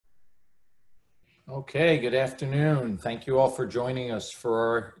Okay, good afternoon. Thank you all for joining us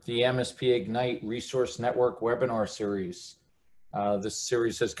for the MSP-Ignite Resource Network webinar series. This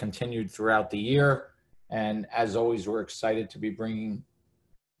series has continued throughout the year, and as always, we're excited to be bringing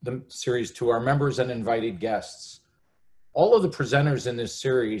the series to our members and invited guests. All of the presenters in this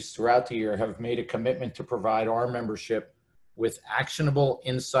series throughout the year have made a commitment to provide our membership with actionable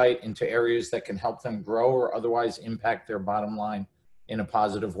insight into areas that can help them grow or otherwise impact their bottom line in a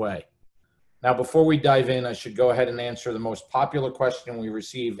positive way. Now, before we dive in, I should go ahead and answer the most popular question we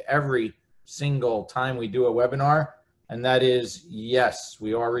receive every single time we do a webinar, and that is, yes,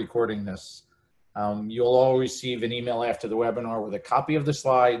 we are recording this. You'll all receive an email after the webinar with a copy of the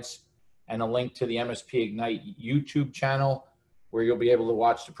slides and a link to the MSP-Ignite YouTube channel where you'll be able to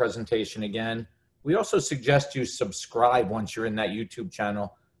watch the presentation again. We also suggest you subscribe once you're in that YouTube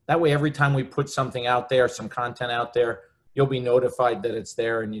channel. That way, every time we put something out there, some content out there, you'll be notified that it's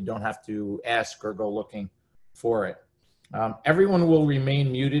there and you don't have to ask or go looking for it. Everyone will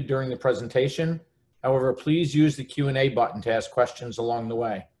remain muted during the presentation. However, please use the Q&A button to ask questions along the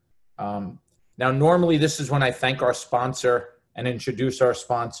way. Now, normally this is when I thank our sponsor and introduce our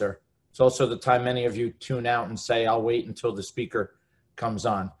sponsor. It's also the time many of you tune out and say, I'll wait until the speaker comes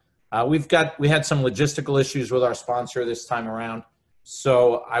on. We had some logistical issues with our sponsor this time around.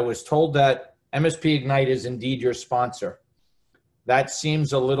 So I was told that MSP-Ignite is indeed your sponsor. That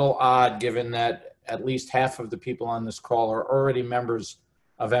seems a little odd given that at least half of the people on this call are already members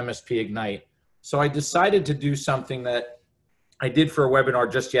of MSP-Ignite. So I decided to do something that I did for a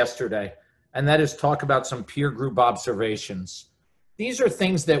webinar just yesterday, and that is talk about some peer group observations. These are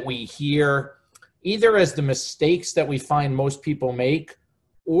things that we hear either as the mistakes that we find most people make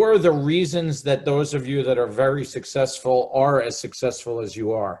or the reasons that those of you that are very successful are as successful as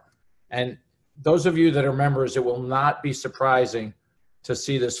you are. And those of you that are members, it will not be surprising to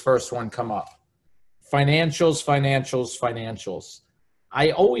see this first one come up. Financials, financials, financials. I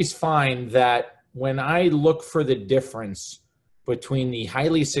always find that when I look for the difference between the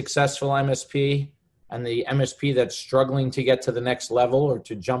highly successful MSP and the MSP that's struggling to get to the next level or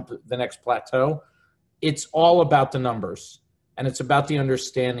to jump the next plateau, it's all about the numbers and it's about the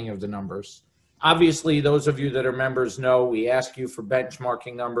understanding of the numbers. Obviously, those of you that are members know we ask you for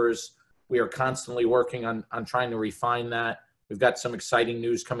benchmarking numbers. We are constantly working on trying to refine that. We've got some exciting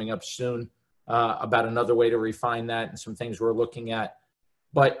news coming up soon about another way to refine that and some things we're looking at.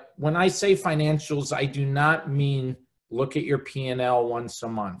 But when I say financials, I do not mean look at your P&L once a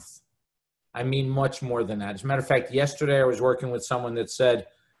month. I mean much more than that. As a matter of fact, yesterday I was working with someone that said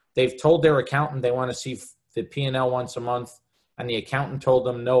they've told their accountant they want to see the P&L once a month, and the accountant told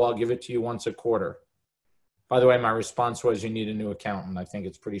them, no, I'll give it to you once a quarter. By the way, my response was you need a new accountant. I think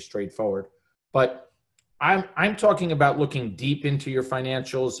it's pretty straightforward. But I'm talking about looking deep into your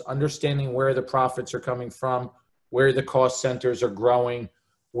financials, understanding where the profits are coming from, where the cost centers are growing,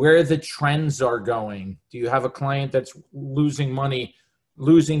 where the trends are going. Do you have a client that's losing money,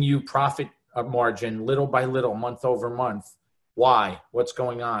 losing you profit margin little by little, month over month? Why? What's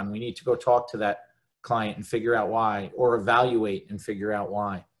going on? We need to go talk to that client and figure out why, or evaluate and figure out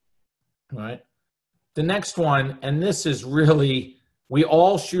why. All right. The next one, and this is really, we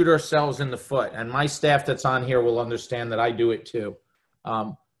all shoot ourselves in the foot, and my staff that's on here will understand that I do it too.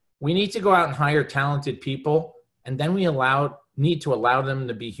 We need to go out and hire talented people, and then we need to allow them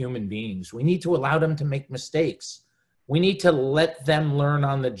to be human beings. We need to allow them to make mistakes. We need to let them learn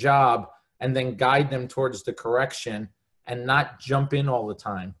on the job and then guide them towards the correction and not jump in all the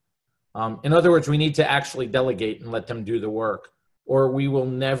time. In other words, we need to actually delegate and let them do the work, or we will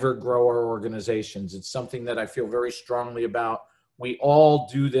never grow our organizations. It's something that I feel very strongly about. We all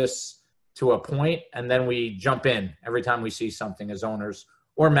do this to a point, and then we jump in every time we see something as owners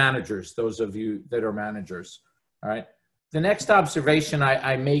or managers, those of you that are managers. All right. The next observation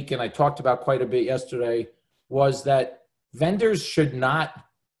I make, and I talked about quite a bit yesterday, was that vendors should not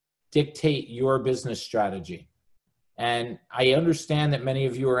dictate your business strategy. And I understand that many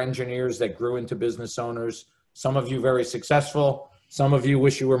of you are engineers that grew into business owners. Some of you very successful. Some of you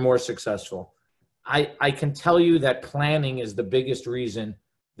wish you were more successful. I can tell you that planning is the biggest reason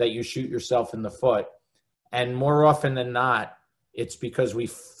that you shoot yourself in the foot. And more often than not, it's because we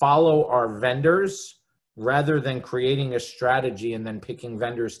follow our vendors rather than creating a strategy and then picking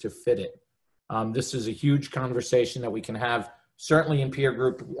vendors to fit it. This is a huge conversation that we can have, certainly in peer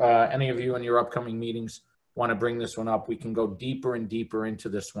group. Any of you in your upcoming meetings want to bring this one up, we can go deeper and deeper into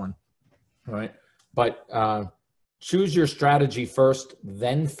this one. All right. But choose your strategy first,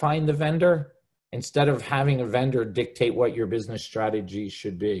 then find the vendor, instead of having a vendor dictate what your business strategy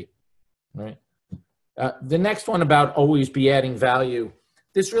should be. All right. The next one about always be adding value.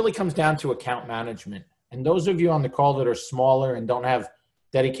 this really comes down to account management. And those of you on the call that are smaller and don't have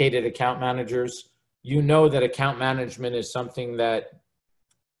dedicated account managers, you know that account management is something that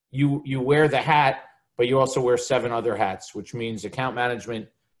you wear the hat, but you also wear 7 other hats, which means account management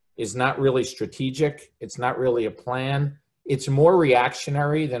is not really strategic. It's not really a plan. It's more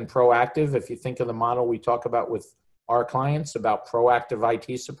reactionary than proactive. If you think of the model we talk about with our clients about proactive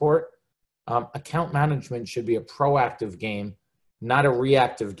IT support, account management should be a proactive game, not a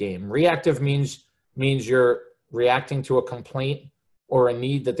reactive game. Reactive means you're reacting to a complaint or a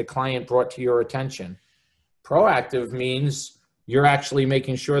need that the client brought to your attention. Proactive means you're actually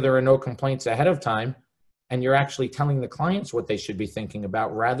making sure there are no complaints ahead of time, and you're actually telling the clients what they should be thinking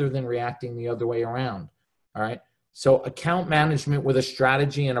about rather than reacting the other way around. All right. So account management with a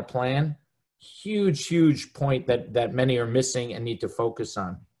strategy and a plan, huge point that many are missing and need to focus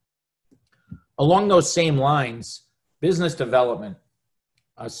on. Along those same lines, business development,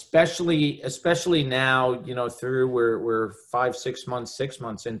 especially now, through we're 5, 6 months, 6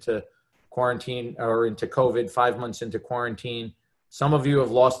 months into quarantine or into COVID, 5 months into quarantine. Some of you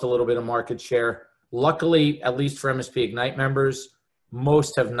have lost a little bit of market share. Luckily, at least for MSP-Ignite members,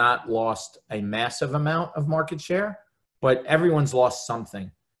 most have not lost a massive amount of market share, but everyone's lost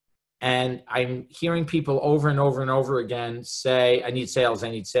something. And I'm hearing people over and over and over again say, I need sales, I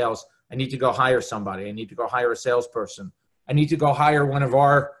need sales. I need to go hire somebody. I need to go hire a salesperson. I need to go hire one of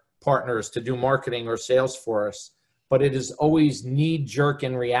our partners to do marketing or sales for us. But it is always knee-jerk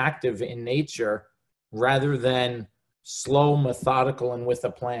and reactive in nature rather than slow, methodical, and with a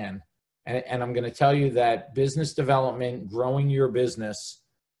plan. And I'm going to tell you that business development, growing your business,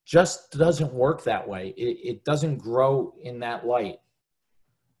 just doesn't work that way. It doesn't grow in that light.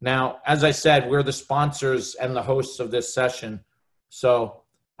 Now, as I said, we're the sponsors and the hosts of this session. So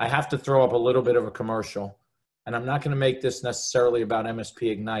I have to throw up a little bit of a commercial. And I'm not going to make this necessarily about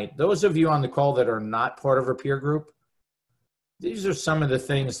MSP-Ignite. Those of you on the call that are not part of a peer group, these are some of the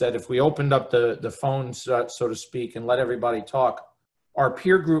things that if we opened up the phones, so to speak, and let everybody talk, our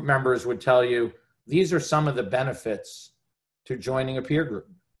peer group members would tell you, these are some of the benefits to joining a peer group.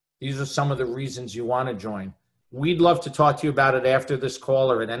 These are some of the reasons you want to join. We'd love to talk to you about it after this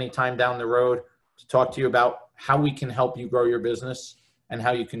call or at any time down the road to talk to you about how we can help you grow your business and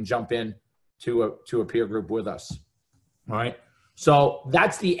how you can jump in to a peer group with us. All right. So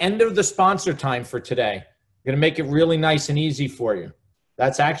that's the end of the sponsor time for today. I'm going to make it really nice and easy for you.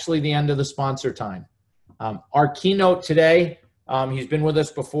 That's actually the end of the sponsor time. Our keynote today, he's been with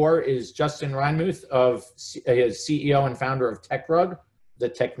us before, is Justin Reinmuth, his CEO and founder of Techrug, the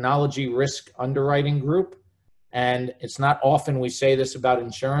Technology Risk Underwriting Group. And it's not often we say this about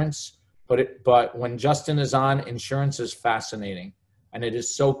insurance, but when Justin is on, insurance is fascinating. And it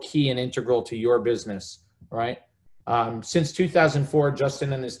is so key and integral to your business, right? Since 2004,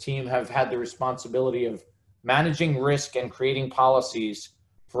 Justin and his team have had the responsibility of managing risk and creating policies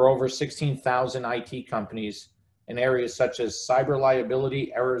for over 16,000 IT companies in areas such as cyber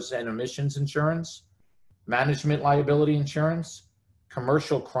liability, errors and omissions insurance, management liability insurance,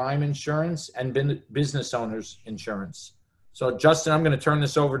 commercial crime insurance, and business owners insurance. So Justin, I'm going to turn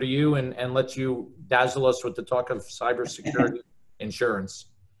this over to you and let you dazzle us with the talk of cybersecurity insurance.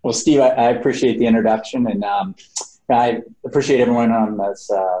 Well, Steve, I appreciate the introduction, and I appreciate everyone on this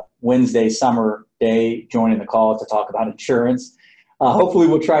Wednesday summer day joining the call to talk about insurance. Hopefully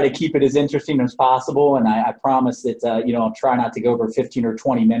we'll try to keep it as interesting as possible, and I promise that I'll try not to go over 15 or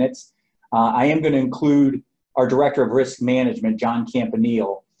 20 minutes. I am going to include our Director of Risk Management, John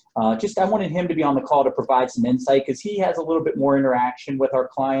Campanile. I wanted him to be on the call to provide some insight because he has a little bit more interaction with our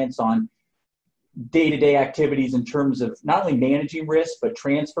clients on day-to-day activities in terms of not only managing risk, but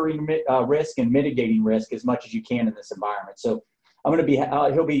transferring risk and mitigating risk as much as you can in this environment. So I'm going to be,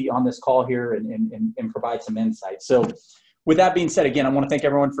 he'll be on this call here and provide some insight. So with that being said, again, I want to thank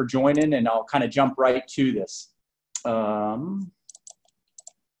everyone for joining, and I'll kind of jump right to this. I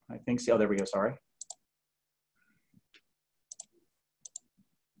think so. Oh, there we go. Sorry.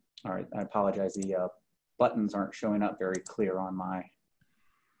 All right. I apologize. The buttons aren't showing up very clear on my.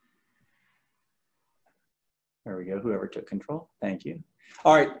 There we go. Whoever took control. Thank you.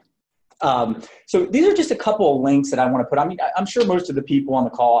 All right. So these are just a couple of links that I want to put. I mean, I'm sure most of the people on the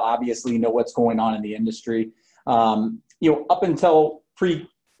call obviously know what's going on in the industry. Up until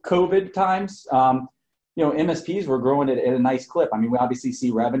pre-COVID times, MSPs were growing at a nice clip. I mean, we obviously see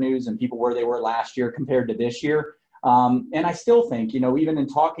revenues and people where they were last year compared to this year. And I still think, even in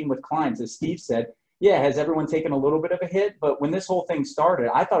talking with clients, as Steve said, yeah, has everyone taken a little bit of a hit? But when this whole thing started,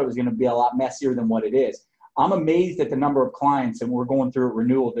 I thought it was going to be a lot messier than what it is. I'm amazed at the number of clients, and we're going through a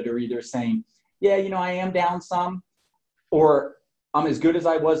renewal, that are either saying, yeah, I am down some, or I'm as good as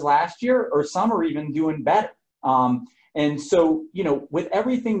I was last year, or some are even doing better. And so, with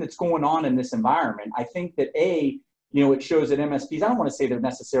everything that's going on in this environment, I think that it shows that MSPs, I don't want to say they're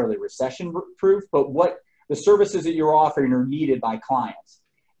necessarily recession proof, but what the services that you're offering are needed by clients.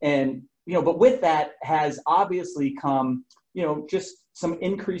 And, but with that has obviously come, just some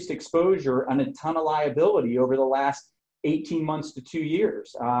increased exposure and a ton of liability over the last 18 months to 2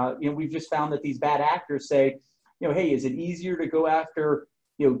 years. We've just found that these bad actors say, hey, is it easier to go after,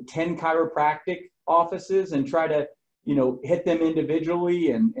 10 chiropractic offices and try to, hit them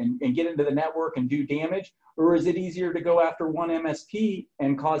individually and get into the network and do damage? Or is it easier to go after one MSP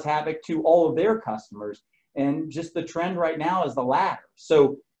and cause havoc to all of their customers? And just the trend right now is the latter.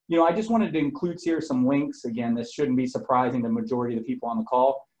 So, I just wanted to include here some links. Again, this shouldn't be surprising to the majority of the people on the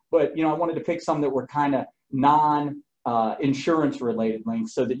call, but, I wanted to pick some that were kind of non-insurance related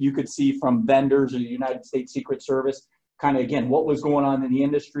links so that you could see from vendors or the United States Secret Service, kind of, again, what was going on in the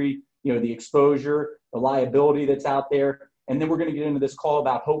industry, the exposure, the liability that's out there. And then we're going to get into this call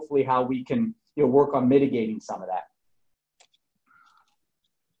about hopefully how we can, work on mitigating some of that.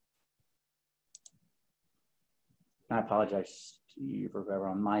 I apologize to you for whoever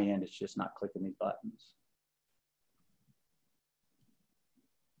on my end, it's just not clicking these buttons.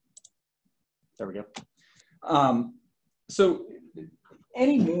 There we go. So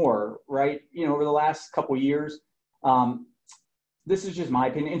anymore, right, over the last couple of years, this is just my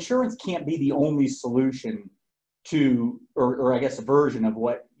opinion, insurance can't be the only solution to, or I guess a version of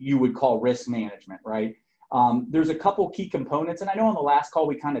what you would call risk management, right? There's a couple key components, and I know on the last call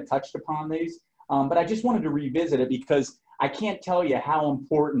we kind of touched upon these, but I just wanted to revisit it because I can't tell you how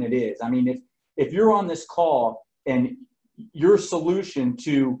important it is. I mean, if you're on this call and your solution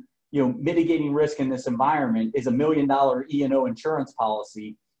to mitigating risk in this environment is $1 million E&O insurance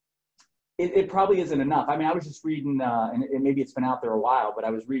policy, it probably isn't enough. I mean, I was just reading, and maybe it's been out there a while, but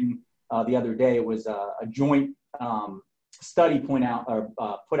I was reading the other day, it was a joint study put out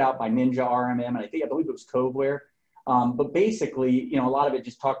by Ninja RMM, and I believe it was Coveware. But basically, a lot of it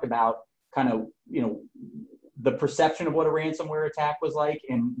just talked about kind of, the perception of what a ransomware attack was like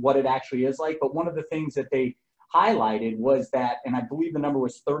and what it actually is like. But one of the things that they highlighted was that, and I believe the number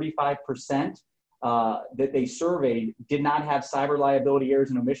was 35%, that they surveyed did not have cyber liability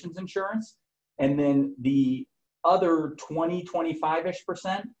errors and omissions insurance. And then the other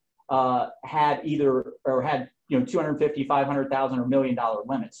 25-ish% had either, or had, 250, 500,000 or $1 million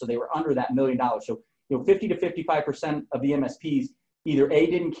limits. So they were under that $1 million. So, 50 to 55% of the MSPs either A,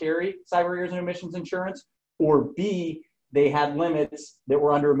 didn't carry cyber errors and omissions insurance, or B, they had limits that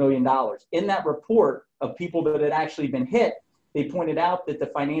were under $1 million. In that report of people that had actually been hit, they pointed out that the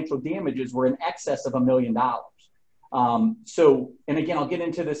financial damages were in excess of $1 million. So, and again, I'll get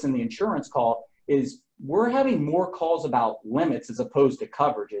into this in the insurance call, is we're having more calls about limits as opposed to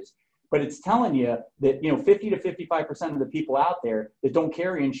coverages, but it's telling you that, 50 to 55% of the people out there that don't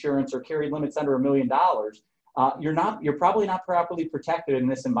carry insurance or carry limits under $1 million, you're probably not properly protected in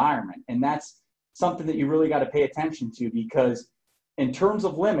this environment. And that's something that you really got to pay attention to, because in terms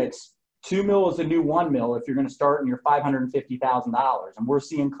of limits, 2 mil is a new 1 mil if you're going to start in your $550,000. And we're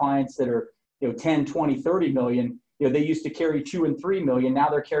seeing clients that are, 10, 20, 30 million, they used to carry 2 and 3 million. Now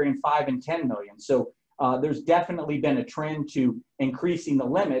they're carrying 5 and 10 million. So there's definitely been a trend to increasing the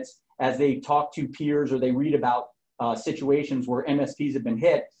limits as they talk to peers or they read about situations where MSPs have been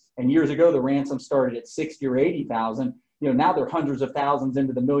hit. And years ago, the ransom started at 60 or 80,000. Now they're hundreds of thousands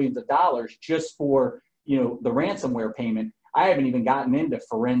into the millions of dollars just for, the ransomware payment. I haven't even gotten into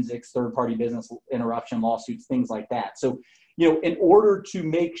forensics, third-party business interruption lawsuits, things like that. So, in order to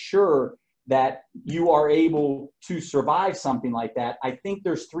make sure that you are able to survive something like that, I think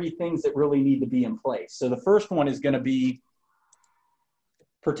there's 3 things that really need to be in place. So the first one is going to be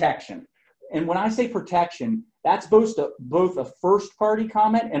protection. And when I say protection, that's both a first-party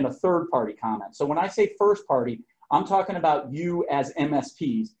comment and a third-party comment. So when I say first-party, I'm talking about you as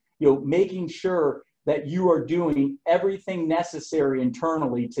MSPs, making sure that you are doing everything necessary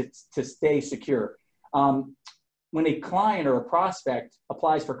internally to stay secure. When a client or a prospect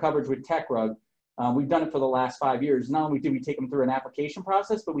applies for coverage with Techrug, we've done it for the last 5 years. Not only do we take them through an application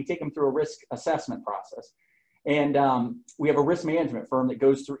process, but we take them through a risk assessment process. And we have a risk management firm that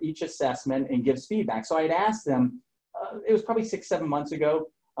goes through each assessment and gives feedback. So I had asked them, it was probably 6, 7 months ago,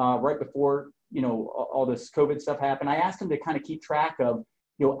 right before, all this COVID stuff happened. I asked them to kind of keep track of,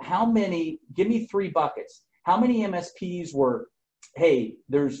 how many, give me 3 buckets. How many MSPs were, hey,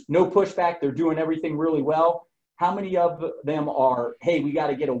 there's no pushback, they're doing everything really well. How many of them are, hey, we got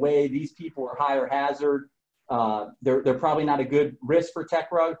to get away, these people are higher hazard, they're probably not a good risk for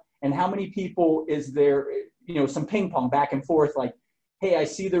Techrug. And how many people is there, some ping pong back and forth, like, hey, I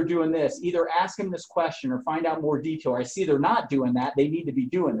see they're doing this. Either ask them this question or find out more detail. I see they're not doing that. They need to be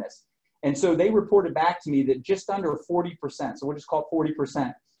doing this. And so they reported back to me that just under 40%, so we'll just call it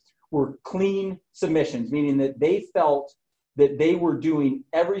 40%, were clean submissions, meaning that they felt that they were doing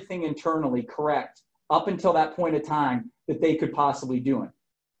everything internally correct up until that point of time that they could possibly do it.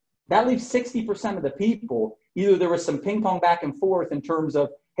 That leaves 60% of the people, either there was some ping pong back and forth in terms of,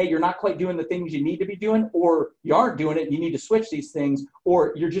 hey, you're not quite doing the things you need to be doing, or you aren't doing it and you need to switch these things,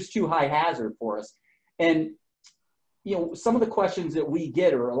 or you're just too high hazard for us. And, you know, some of the questions that we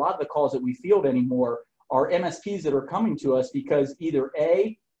get, or a lot of the calls that we field anymore, are MSPs that are coming to us because either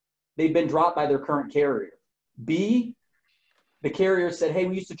A, they've been dropped by their current carrier, B, the carrier said, hey,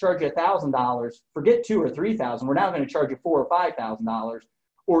 we used to charge you $1,000, forget $2,000 or $3,000, we're now going to charge you $4,000 or $5,000,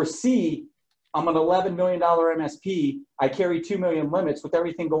 or C, I'm an $11 million MSP. I carry 2 million limits. With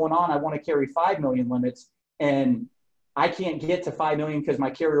everything going on, I want to carry 5 million limits, and I can't get to 5 million because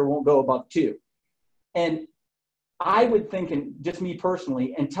my carrier won't go above 2. And I would think, and just me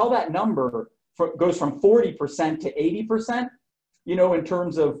personally, until that number goes from 40% to 80%, you know, in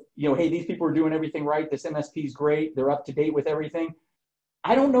terms of, you know, hey, these people are doing everything right. This MSP is great. They're up to date with everything.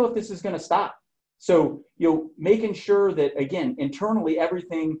 I don't know if this is going to stop. So, you know, making sure that, again, internally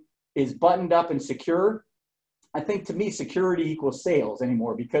everything is buttoned up and secure. I think, to me, security equals sales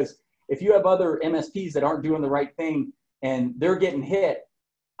anymore, because if you have other MSPs that aren't doing the right thing and they're getting hit,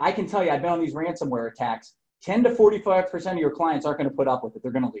 I can tell you, I've been on these ransomware attacks, 10 to 45% of your clients aren't going to put up with it.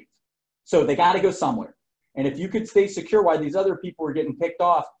 They're going to leave. So they got to go somewhere. And if you could stay secure while these other people are getting picked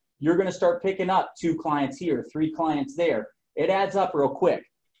off, you're going to start picking up 2 clients here, 3 clients there. It adds up real quick.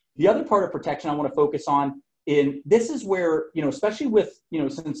 The other part of protection I want to focus on, in this is where, you know, especially with, you know,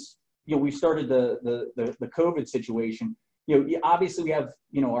 since, you know, we started the COVID situation, you know, obviously we have,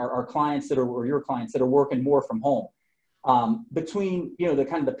 you know, our clients that are, or your clients that are working more from home. Between, you know, the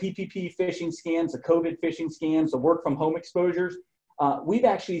kind of the PPP phishing scams, the COVID phishing scams, the work from home exposures, we've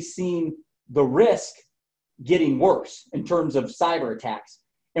actually seen the risk getting worse in terms of cyber attacks.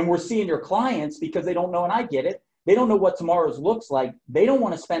 And we're seeing your clients, because they don't know, and I get it, they don't know what tomorrow's looks like. They don't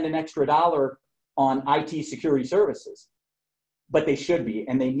want to spend an extra dollar on IT security services, but they should be,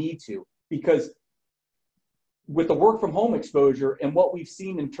 and they need to, because with the work from home exposure and what we've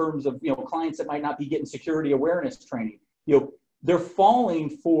seen in terms of, you know, clients that might not be getting security awareness training, you know, they're falling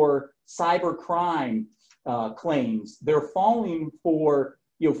for cyber crime claims. They're falling for,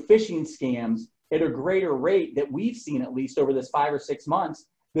 you know, phishing scams at a greater rate that we've seen, at least over this 5 or 6 months,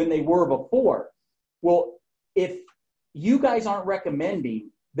 than they were before. Well, if you guys aren't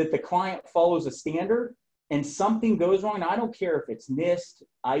recommending that the client follows a standard and something goes wrong, now I don't care if it's NIST,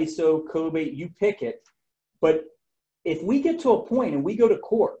 ISO, COBIT, you pick it, but if we get to a point and we go to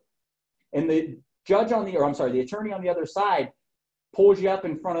court and the judge on the, or I'm sorry, the attorney on the other side pulls you up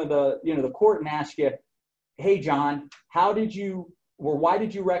in front of the, you know, the court and asks you, hey, John, how did you, or why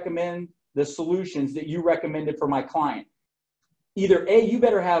did you recommend the solutions that you recommended for my client? Either A, you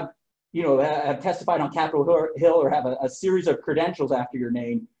better have, you know, have testified on Capitol Hill or have a series of credentials after your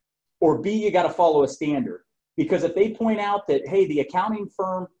name, or B, you got to follow a standard. Because if they point out that, hey, the accounting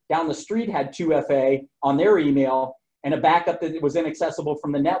firm down the street had 2FA on their email and a backup that was inaccessible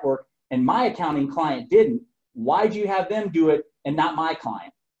from the network, and my accounting client didn't, why'd you have them do it and not my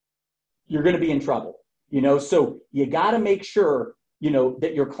client? You're going to be in trouble, you know? So you got to make sure, you know,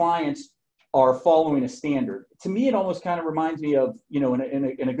 that your clients are following a standard. To me, it almost kind of reminds me of, you know,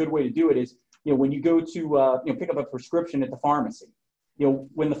 in a good way to do it is, you know, when you go to, you know, pick up a prescription at the pharmacy, you know,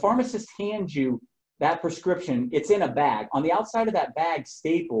 when the pharmacist hands you that prescription, it's in a bag. On the outside of that bag,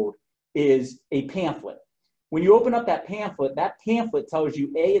 stapled, is a pamphlet. When you open up that pamphlet tells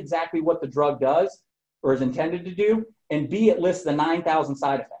you A, exactly what the drug does or is intended to do, and B, it lists the 9,000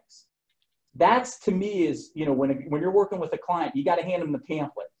 side effects. That's, to me, is, you know, when you're working with a client, you got to hand them the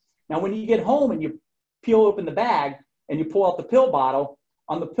pamphlet. Now, when you get home and you peel open the bag and you pull out the pill bottle,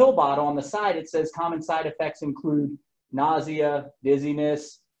 on the pill bottle on the side, it says common side effects include nausea,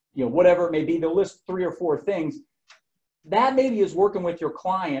 dizziness, you know, whatever it may be. They'll list 3 or 4 things. That maybe is working with your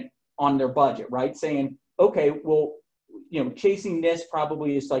client on their budget, right? Saying, okay, well, you know, chasing this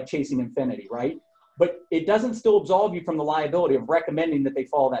probably is like chasing infinity, right? But it doesn't still absolve you from the liability of recommending that they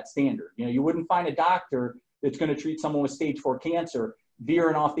follow that standard. You know, you wouldn't find a doctor that's going to treat someone with stage 4 cancer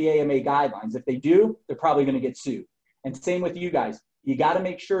veering off the AMA guidelines. If they do, they're probably going to get sued. And same with you guys. You got to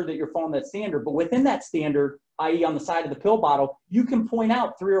make sure that you're following that standard. But within that standard, i.e. on the side of the pill bottle, you can point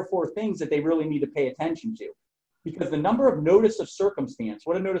out 3 or 4 things that they really need to pay attention to. Because the number of notice of circumstance,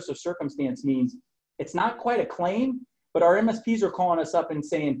 what a notice of circumstance means, it's not quite a claim, but our MSPs are calling us up and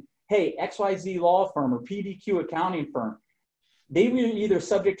saying, hey, XYZ law firm or PDQ accounting firm, they were either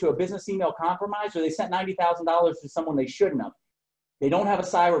subject to a business email compromise or they sent $90,000 to someone they shouldn't have. They don't have a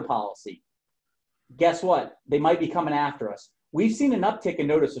cyber policy. Guess what? They might be coming after us. We've seen an uptick in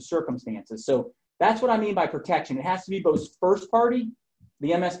notice of circumstances. So that's what I mean by protection. It has to be both first party,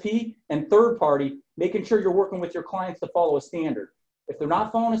 the MSP, and third party, making sure you're working with your clients to follow a standard. If they're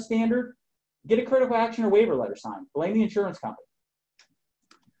not following a standard, get a critical action or waiver letter signed. Blame the insurance company.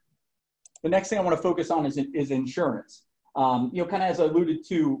 The next thing I want to focus on is insurance. Kind of as I alluded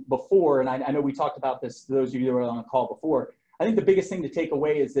to before, and I know we talked about this to those of you that were on the call before, I think the biggest thing to take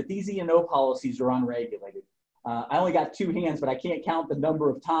away is that these E&O policies are unregulated. I only got two hands, but I can't count the number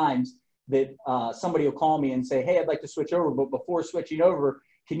of times that somebody will call me and say, hey, I'd like to switch over, but before switching over,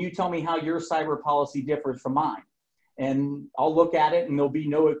 can you tell me how your cyber policy differs from mine? And I'll look at it and there'll be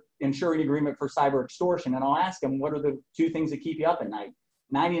no insuring agreement for cyber extortion. And I'll ask them, what are the two things that keep you up at night?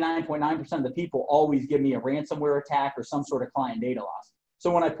 99.9% of the people always give me a ransomware attack or some sort of client data loss.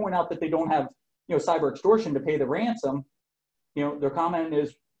 So when I point out that they don't have, cyber extortion to pay the ransom, their comment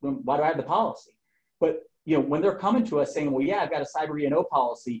is, why do I have the policy? But, when they're coming to us saying, well, yeah, I've got a cyber E&O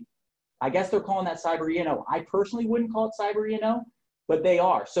policy, I guess they're calling that cyber E&O. I personally wouldn't call it cyber E&O, but they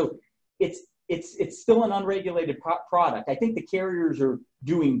are. So it's still an unregulated product. I think the carriers are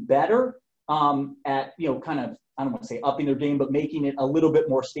doing better at, kind of, I don't want to say upping their game, but making it a little bit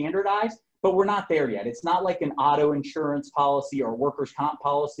more standardized, but we're not there yet. It's not like an auto insurance policy or workers' comp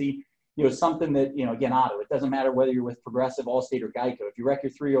policy, something that, again, auto, it doesn't matter whether you're with Progressive, Allstate, or Geico. If you wreck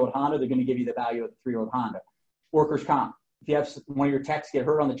your 3-year-old Honda, they're going to give you the value of the 3-year-old Honda. Workers' comp, if you have one of your techs get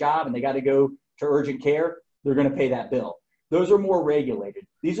hurt on the job and they got to go to urgent care, they're going to pay that bill. Those are more regulated.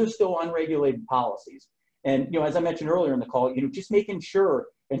 These are still unregulated policies. And, as I mentioned earlier in the call, just making sure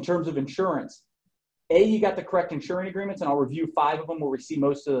in terms of insurance, you got the correct insuring agreements, and I'll review 5 of them where we see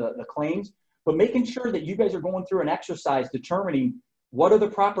most of the claims, but making sure that you guys are going through an exercise determining what are the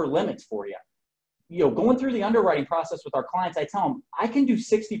proper limits for you. Going through the underwriting process with our clients, I tell them, I can do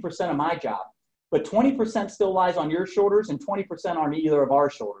 60% of my job, but 20% still lies on your shoulders and 20% on either of our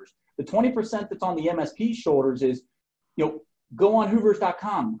shoulders. The 20% that's on the MSP shoulders is, go on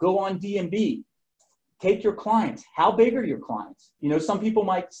hoovers.com, go on DMB, take your clients. How big are your clients? Some people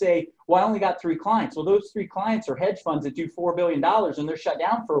might say, well, I only got 3 clients. Well, those 3 clients are hedge funds that do $4 billion and they're shut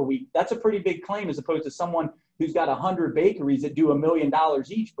down for a week. That's a pretty big claim as opposed to someone who's got 100 bakeries that do $1 million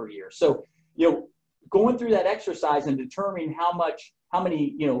each per year. So, going through that exercise and determining how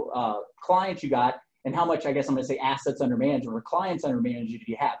many, clients you got and how much, I guess I'm going to say assets under management or clients under management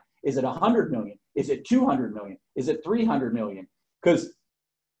you have. Is it 100 million? Is it 200 million? Is it 300 million? Because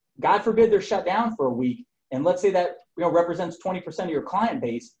God forbid they're shut down for a week. And let's say that, represents 20% of your client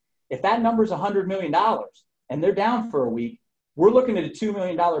base. If that number is $100 million and they're down for a week, we're looking at a $2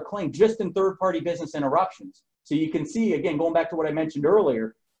 million claim just in third-party business interruptions. So you can see, again, going back to what I mentioned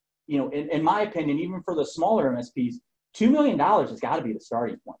earlier, in my opinion, even for the smaller MSPs, $2 million has got to be the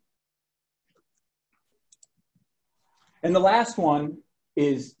starting point. And the last one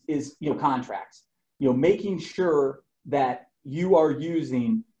is contracts. Making sure that you are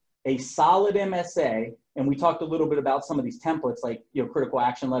using a solid MSA, and we talked a little bit about some of these templates like critical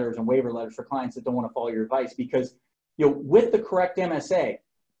action letters and waiver letters for clients that don't want to follow your advice, because with the correct MSA,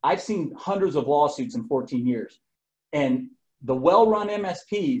 I've seen hundreds of lawsuits in 14 years, and the well-run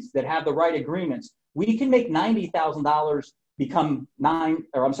MSPs that have the right agreements, we can make $90,000 become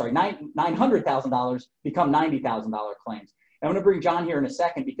 $900,000 become $90,000 claims. And I'm going to bring John here in a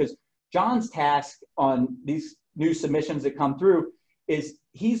second, because John's task on these new submissions that come through is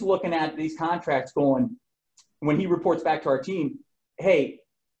he's looking at these contracts going, when he reports back to our team, hey,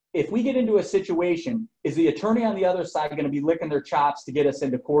 if we get into a situation, is the attorney on the other side going to be licking their chops to get us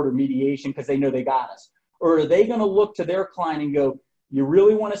into court or mediation because they know they got us? Or are they going to look to their client and go, you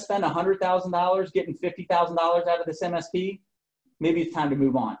really want to spend $100,000 getting $50,000 out of this MSP? Maybe it's time to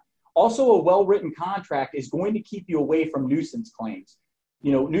move on. Also, a well-written contract is going to keep you away from nuisance claims.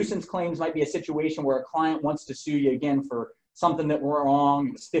 Nuisance claims might be a situation where a client wants to sue you again for something that went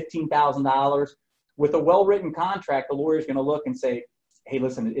wrong. It's $15,000. With a well-written contract, the lawyer's going to look and say, hey,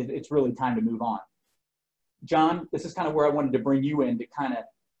 listen, it's really time to move on. John, this is kind of where I wanted to bring you in to kind of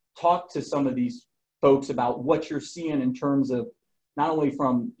talk to some of these folks about what you're seeing in terms of not only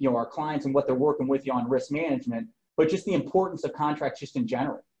from our clients and what they're working with you on risk management, but just the importance of contracts just in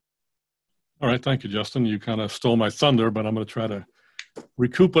general. All right, thank you, Justin. You kind of stole my thunder, but I'm going to try to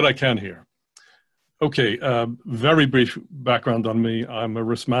recoup what I can here. Okay, very brief background on me. I'm a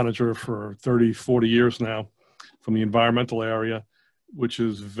risk manager for 30, 40 years now from the environmental area, which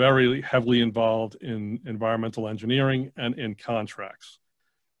is very heavily involved in environmental engineering and in contracts.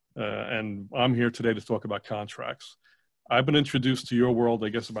 And I'm here today to talk about contracts. I've been introduced to your world, I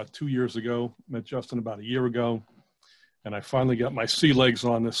guess, about 2 years ago. Met Justin about a year ago. And I finally got my sea legs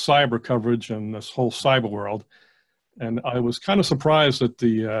on this cyber coverage and this whole cyber world. And I was kind of surprised at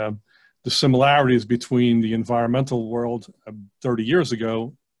the similarities between the environmental world 30 years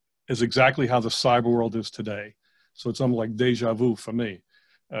ago is exactly how the cyber world is today. So it's almost like deja vu for me.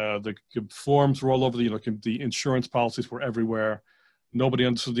 The forms were all over, the insurance policies were everywhere. Nobody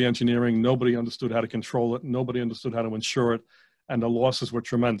understood the engineering. Nobody understood how to control it. Nobody understood how to insure it. And the losses were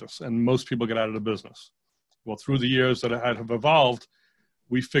tremendous. And most people got out of the business. Well, through the years that have evolved,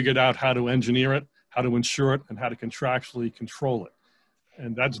 we figured out how to engineer it, how to insure it, and how to contractually control it.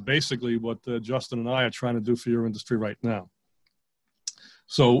 And that's basically what Justin and I are trying to do for your industry right now.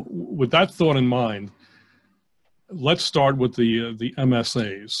 So with that thought in mind, let's start with the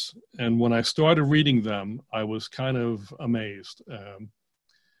MSAs. And when I started reading them, I was kind of amazed.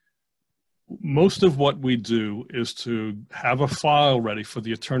 Most of what we do is to have a file ready for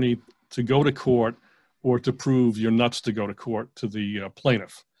the attorney to go to court or to prove you're nuts to go to court to the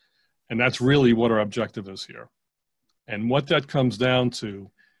plaintiff. And that's really what our objective is here. And what that comes down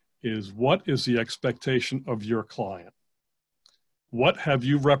to is, what is the expectation of your client? What have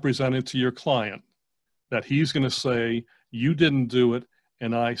you represented to your client that he's going to say, you didn't do it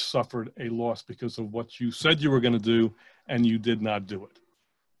and I suffered a loss because of what you said you were going to do and you did not do it?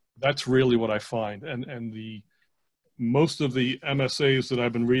 That's really what I find. And most of the MSAs that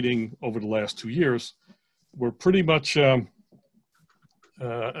I've been reading over the last 2 years were pretty much, Joe,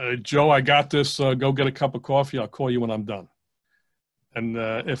 I got this, go get a cup of coffee, I'll call you when I'm done. And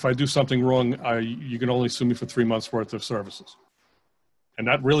if I do something wrong, you can only sue me for 3 months worth of services. And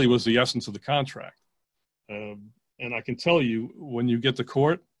that really was the essence of the contract. And I can tell you, when you get to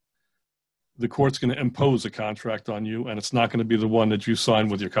court, the court's going to impose a contract on you, and it's not going to be the one that you sign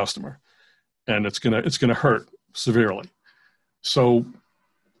with your customer. And it's going to hurt severely. So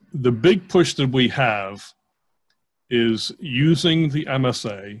the big push that we have is using the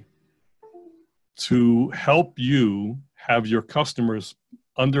MSA to help you have your customers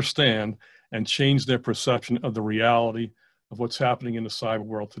understand and change their perception of the reality of what's happening in the cyber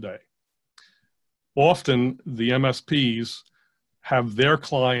world today. Often the MSPs have their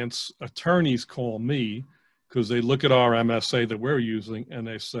clients' attorneys call me because they look at our MSA that we're using and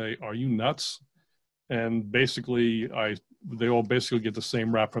they say, are you nuts? And basically, they all basically get the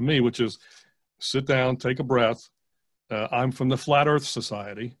same rap from me, which is, sit down, take a breath. I'm from the Flat Earth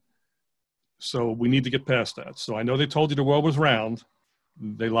Society, so we need to get past that. So I know they told you the world was round.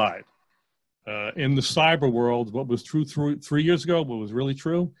 They lied. In the cyber world, what was true 3 years ago, what was really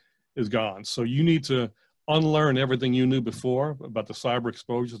true, is gone. So you need to unlearn everything you knew before about the cyber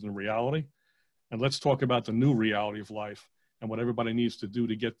exposures and reality. And let's talk about the new reality of life and what everybody needs to do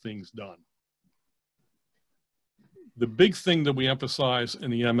to get things done. The big thing that we emphasize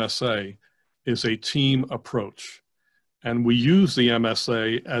in the MSA is a team approach. And we use the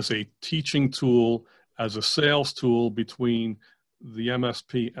MSA as a teaching tool, as a sales tool between the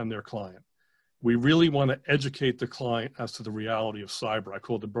MSP and their client. We really want to educate the client as to the reality of cyber. I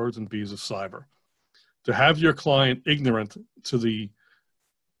call it the birds and bees of cyber. To have your client ignorant to the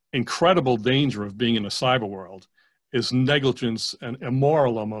incredible danger of being in the cyber world is negligence and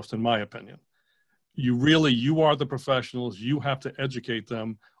immoral almost, in my opinion. You are the professionals. You have to educate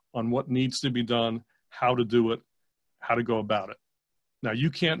them on what needs to be done, how to do it, how to go about it. Now,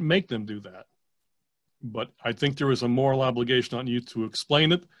 you can't make them do that, but I think there is a moral obligation on you to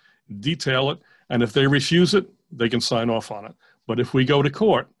explain it, detail it, and if they refuse it, they can sign off on it. But if we go to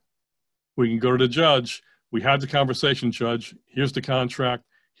court, we can go to the judge, we have the conversation, judge, here's the contract,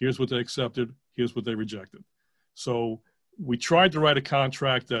 here's what they accepted, here's what they rejected. So we tried to write a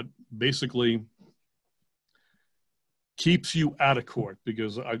contract that basically keeps you out of court,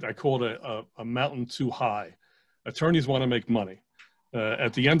 because I call it a mountain too high. Attorneys want to make money.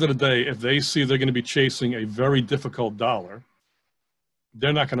 At the end of the day, if they see they're going to be chasing a very difficult dollar,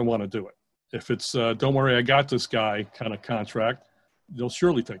 they're not going to want to do it. If it's, don't worry, I got this guy kind of contract, they'll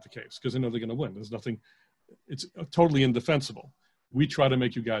surely take the case because they know they're going to win. There's nothing, it's totally indefensible. We try to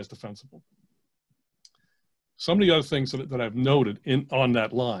make you guys defensible. Some of the other things that I've noted on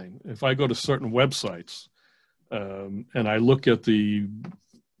that line, if I go to certain websites and I look at the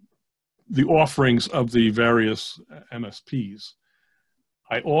offerings of the various MSPs,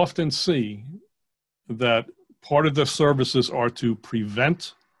 I often see that part of the services are to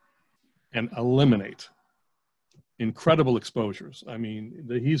prevent and eliminate incredible exposures. I mean,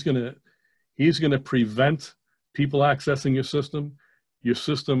 he's gonna prevent people accessing your system. Your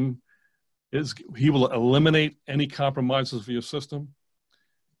system he will eliminate any compromises of your system.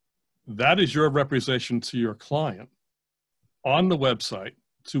 That is your representation to your client on the website,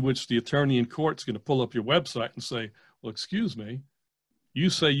 to which the attorney in court is going to pull up your website and say, well, excuse me, you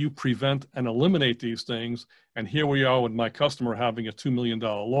say you prevent and eliminate these things, and here we are with my customer having a $2 million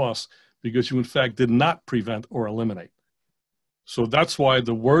loss because you in fact did not prevent or eliminate. So that's why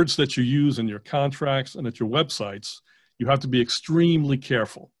the words that you use in your contracts and at your websites, you have to be extremely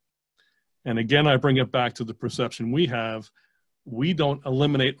careful. And again, I bring it back to the perception we have. We don't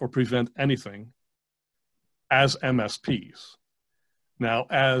eliminate or prevent anything as MSPs. Now,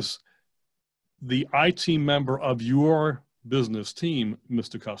 as the IT member of your business team,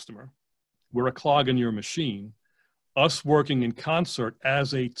 Mr. Customer, we're a clog in your machine. Us working in concert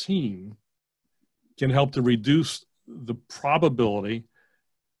as a team can help to reduce the probability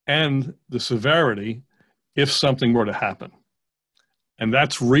and the severity if something were to happen. And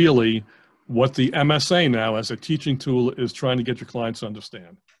that's really what the MSA now as a teaching tool is trying to get your clients to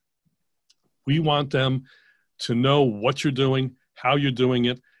understand. We want them to know what you're doing, how you're doing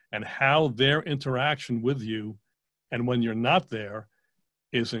it, and how their interaction with you and when you're not there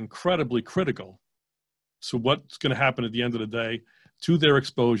is incredibly critical to what's going to happen at the end of the day, to their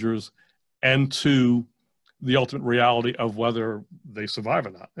exposures, and to the ultimate reality of whether they survive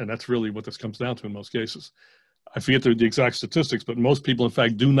or not. And that's really what this comes down to in most cases. I forget the exact statistics, but most people, in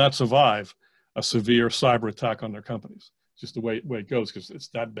fact, do not survive a severe cyber attack on their companies. It's just the way it goes because it's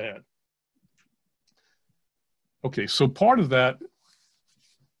that bad. Okay, so part of that,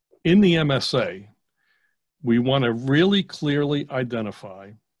 in the MSA, we want to really clearly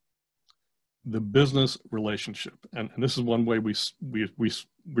identify the business relationship. And this is one way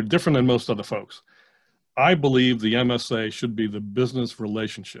we're different than most other folks. I believe the MSA should be the business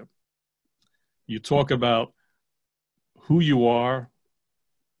relationship. You talk about who you are,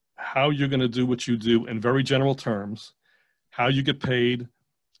 how you're going to do what you do in very general terms, how you get paid,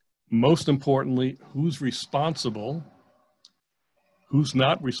 most importantly, who's responsible, who's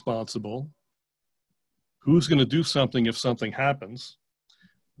not responsible, who's going to do something if something happens,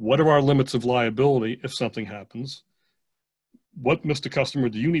 what are our limits of liability if something happens, what, Mr. Customer,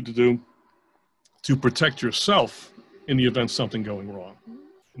 do you need to do to protect yourself in the event something going wrong,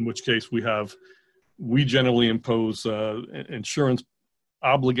 in which case we generally impose insurance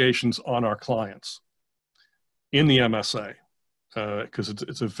obligations on our clients in the MSA, because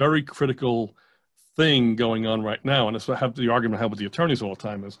it's a very critical thing going on right now. And that's what the argument I have with the attorneys all the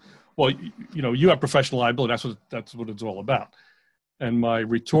time is, well, you have professional liability. That's what it's all about. And my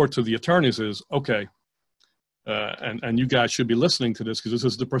retort to the attorneys is, okay, and you guys should be listening to this because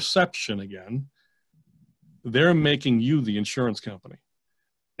this is the perception again. They're making you the insurance company.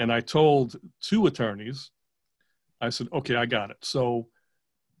 And I told 2 attorneys, I said, okay, I got it. So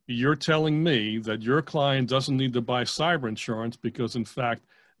you're telling me that your client doesn't need to buy cyber insurance because, in fact,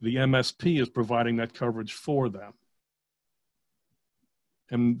 the MSP is providing that coverage for them.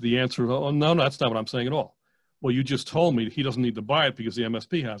 And the answer is, oh, no, that's not what I'm saying at all. Well, you just told me he doesn't need to buy it because the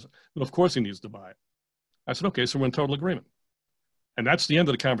MSP has it. Well, of course he needs to buy it. I said, okay, so we're in total agreement. And that's the end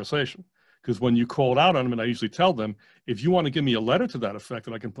of the conversation. Because when you called out on them, and I usually tell them, if you want to give me a letter to that effect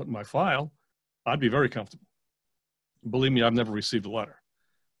that I can put in my file, I'd be very comfortable. Believe me, I've never received a letter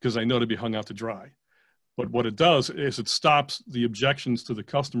because I know to be hung out to dry. But what it does is it stops the objections to the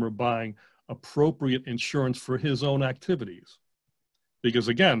customer buying appropriate insurance for his own activities. Because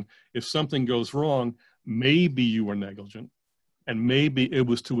again, if something goes wrong, maybe you were negligent and maybe it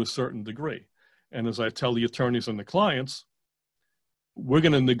was to a certain degree. And as I tell the attorneys and the clients, we're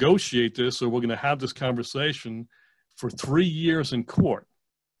going to negotiate this, or we're going to have this conversation for 3 years in court,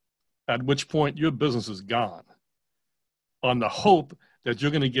 at which point your business is gone, on the hope that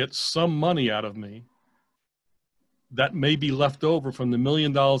you're going to get some money out of me that may be left over from the $1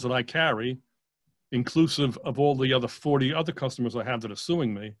 million that I carry, inclusive of all the other 40 other customers I have that are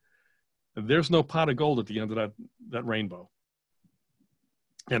suing me. There's no pot of gold at the end of that rainbow.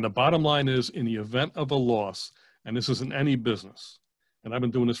 And the bottom line is, in the event of a loss, and this isn't any business, and I've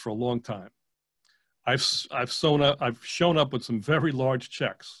been doing this for a long time, I've shown up with some very large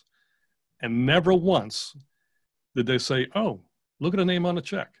checks, and never once did they say, oh, look at the name on the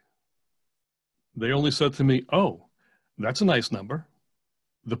check. They only said to me, oh, that's a nice number.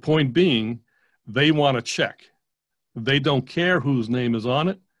 The point being, they want a check. They don't care whose name is on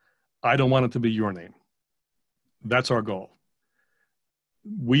it. I don't want it to be your name. That's our goal.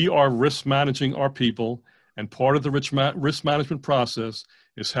 We are risk managing our people, and part of the risk management process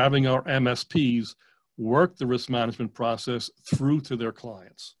is having our MSPs work the risk management process through to their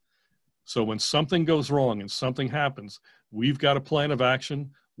clients. So when something goes wrong and something happens, we've got a plan of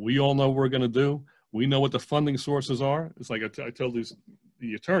action. We all know what we're going to do. We know what the funding sources are. It's like I tell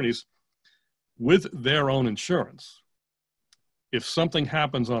the attorneys, with their own insurance, if something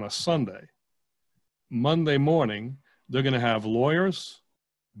happens on a Sunday, Monday morning, they're going to have lawyers,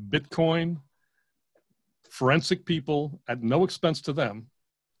 Bitcoin, forensic people at no expense to them,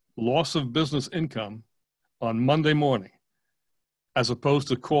 loss of business income on Monday morning, as opposed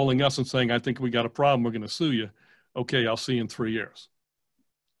to calling us and saying, I think we got a problem, we're going to sue you. Okay, I'll see you in 3 years.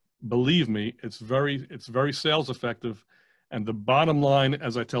 Believe me, it's very sales effective. And the bottom line,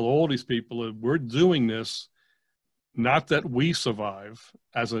 as I tell all these people, is we're doing this not that we survive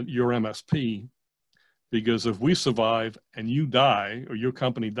as your MSP, because if we survive and you die or your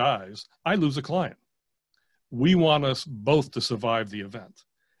company dies, I lose a client. We want us both to survive the event.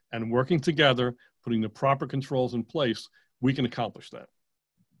 And working together, putting the proper controls in place, we can accomplish that.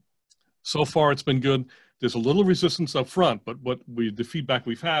 So far, it's been good. There's a little resistance up front, but the feedback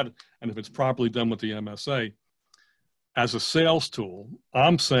we've had, and if it's properly done with the MSA, as a sales tool,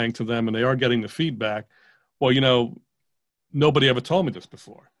 I'm saying to them, and they are getting the feedback, well, you know, nobody ever told me this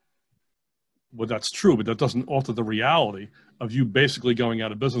before. Well, that's true, but that doesn't alter the reality of you basically going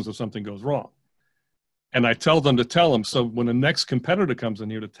out of business if something goes wrong. And I tell them to tell them, so when the next competitor comes in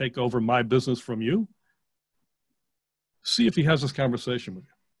here to take over my business from you, see if he has this conversation with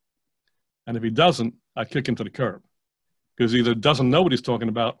you. And if he doesn't, I kick him to the curb, because he either doesn't know what he's talking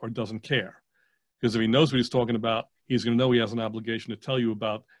about or doesn't care. Because if he knows what he's talking about, he's going to know he has an obligation to tell you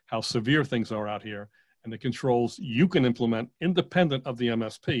about how severe things are out here and the controls you can implement independent of the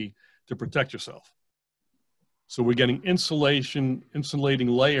MSP to protect yourself. So we're getting insulating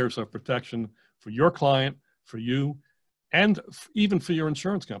layers of protection for your client, for you, and even for your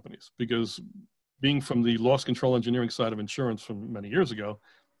insurance companies. Because being from the loss control engineering side of insurance from many years ago,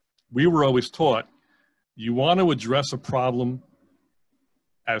 we were always taught you want to address a problem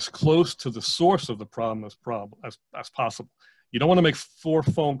as close to the source of the problem as possible. You don't want to make 4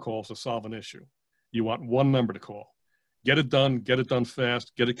 phone calls to solve an issue. You want one number to call. Get it done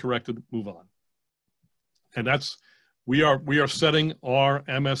fast, get it corrected, move on. And that's, we are setting our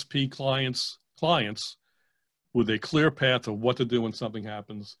MSP clients with a clear path of what to do when something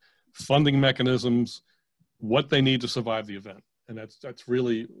happens, funding mechanisms, what they need to survive the event. And that's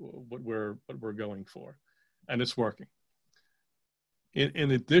really what we're going for. And it's working.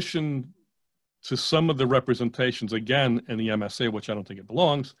 In addition to some of the representations, again, in the MSA, which I don't think it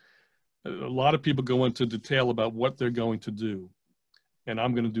belongs, a lot of people go into detail about what they're going to do. And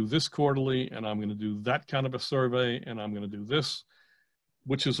I'm going to do this quarterly, and I'm going to do that kind of a survey, and I'm going to do this,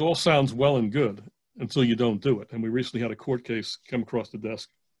 which is all sounds well and good until you don't do it. And we recently had a court case come across the desk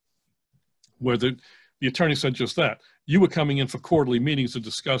where the attorney said just that. You were coming in for quarterly meetings to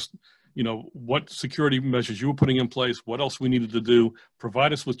discuss, you know, what security measures you were putting in place, what else we needed to do,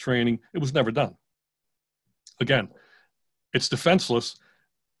 provide us with training. It was never done. Again, it's defenseless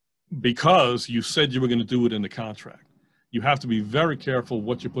because you said you were going to do it in the contract. You have to be very careful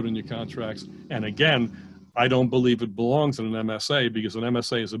what you put in your contracts. And again, I don't believe it belongs in an MSA, because an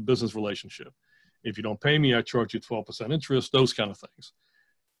MSA is a business relationship. If you don't pay me, I charge you 12% interest, those kind of things.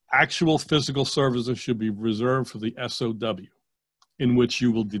 Actual physical services should be reserved for the SOW, in which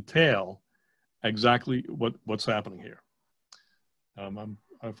you will detail exactly what's happening here.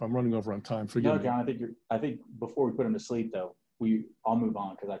 If I'm running over on time, forgive me. No, John, I think before we put him to sleep, though, I'll move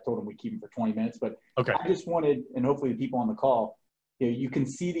on, because I told him we'd keep him for 20 minutes. But okay. I just wanted, and hopefully the people on the call, you can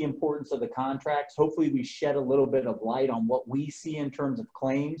see the importance of the contracts. Hopefully we shed a little bit of light on what we see in terms of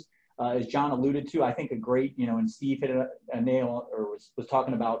claims. As John alluded to, I think a great, and Steve hit a nail, or was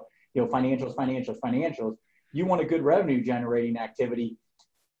talking about, financials. You want a good revenue generating activity,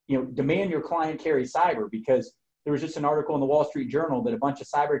 demand your client carry cyber, because there was just an article in the Wall Street Journal that a bunch of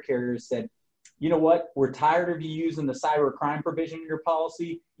cyber carriers said, you know what, we're tired of you using the cyber crime provision in your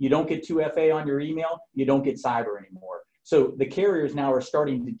policy. You don't get 2FA on your email. You don't get cyber anymore. So the carriers now are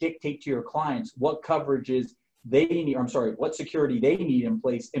starting to dictate to your clients what coverages they need, what security they need in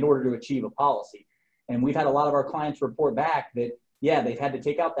place in order to achieve a policy. And we've had a lot of our clients report back that, yeah, they've had to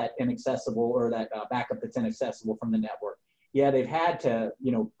take out that inaccessible, or that backup that's inaccessible from the network. Yeah, they've had to,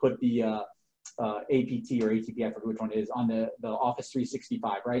 put the APT or ATP, I forget which one it is, on the Office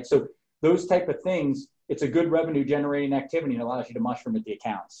 365, right? So those type of things, it's a good revenue generating activity and allows you to mushroom at the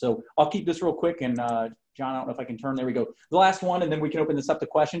accounts. So I'll keep this real quick. And John, I don't know if I can turn, there we go. The last one, and then we can open this up to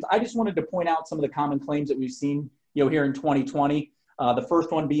questions. I just wanted to point out some of the common claims that we've seen, here in 2020. The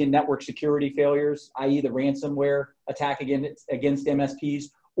first one being network security failures, i.e. the ransomware attack against MSPs,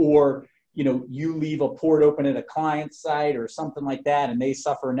 or, you leave a port open at a client site or something like that, and they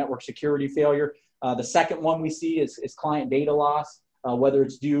suffer a network security failure. The second one we see is client data loss, whether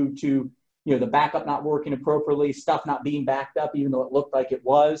it's due to, the backup not working appropriately, stuff not being backed up, even though it looked like it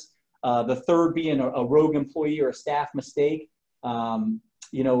was. The third being a rogue employee or a staff mistake.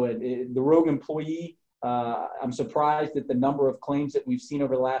 The rogue employee, I'm surprised at the number of claims that we've seen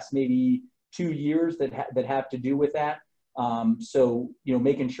over the last maybe 2 years that have to do with that.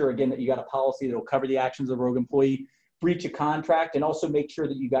 Making sure, again, that you got a policy that will cover the actions of a rogue employee, breach a contract, and also make sure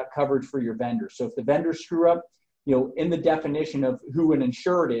that you got coverage for your vendor. So if the vendors screw up, in the definition of who an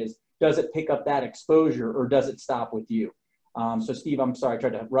insured is, does it pick up that exposure or does it stop with you? So Steve, I'm sorry, I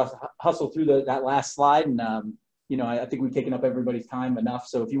tried to hustle through that last slide, and I think we've taken up everybody's time enough.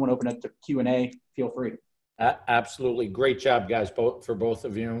 So if you want to open up to Q&A, feel free. Absolutely. Great job, guys, for both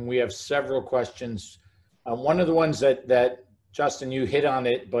of you. And we have several questions. One of the ones that Justin, you hit on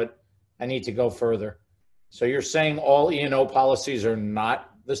it, but I need to go further. So you're saying all E&O policies are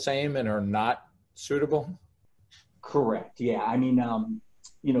not the same and are not suitable? Correct. Yeah. I mean,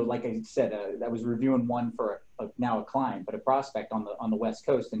 like I said, I was reviewing one for now a client, but a prospect on the West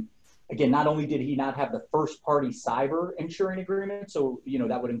Coast. And again, not only did he not have the first party cyber insuring agreement, so,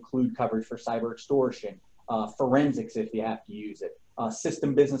 that would include coverage for cyber extortion, forensics if you have to use it,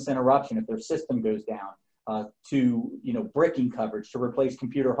 system business interruption if their system goes down, to, bricking coverage to replace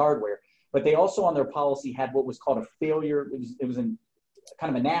computer hardware. But they also on their policy had what was called a failure. It was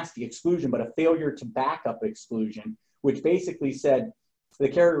kind of a nasty exclusion, but a failure to backup exclusion, which basically said the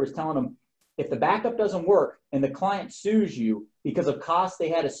carrier was telling them, if the backup doesn't work and the client sues you because of costs they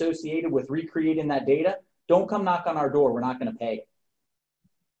had associated with recreating that data, don't come knock on our door. We're not going to pay.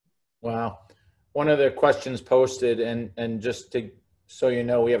 Wow. One of the questions posted, and just so you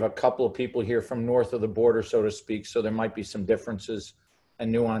know, we have a couple of people here from north of the border, so to speak, so there might be some differences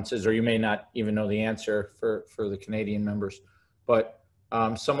and nuances, or you may not even know the answer for the Canadian members. But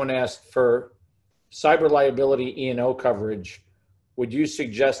someone asked, for cyber liability E&O coverage, would you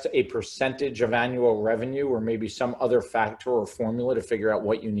suggest a percentage of annual revenue or maybe some other factor or formula to figure out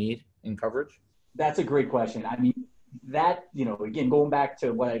what you need in coverage? That's a great question. I mean, that, again, going back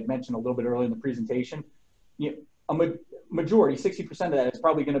to what I mentioned a little bit earlier in the presentation, a majority, 60% of that is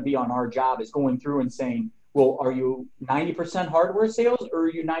probably going to be on our job, is going through and saying, well, are you 90% hardware sales or are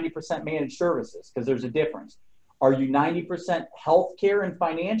you 90% managed services? Because there's a difference. Are you 90% healthcare and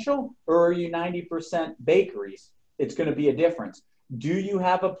financial, or are you 90% bakeries? It's going to be a difference. Do you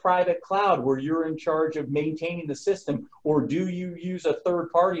have a private cloud where you're in charge of maintaining the system, or do you use a third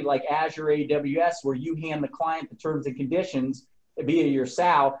party like Azure AWS where you hand the client the terms and conditions via your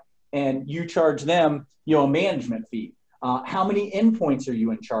SAL and you charge them, a management fee? How many endpoints are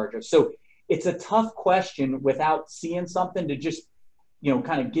you in charge of? So it's a tough question without seeing something to just,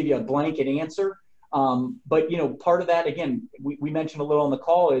 kind of give you a blanket answer. But, part of that, again, we mentioned a little on the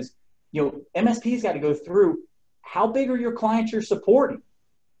call is, MSPs got to go through how big are your clients you're supporting,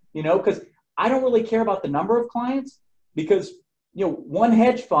 because I don't really care about the number of clients, because, one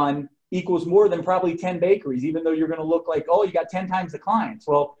hedge fund equals more than probably 10 bakeries, even though you're going to look like, oh, you got 10 times the clients.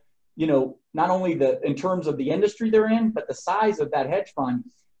 Well, not only in terms of the industry they're in, but the size of that hedge fund,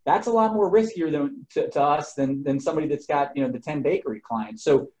 that's a lot more riskier to us than somebody that's got, the 10 bakery clients.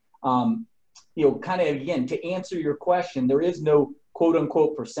 So, kind of, again, to answer your question, there is no quote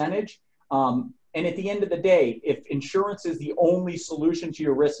unquote percentage. And at the end of the day, if insurance is the only solution to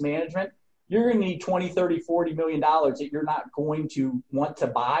your risk management, you're going to need 20, 30, 40 million dollars that you're not going to want to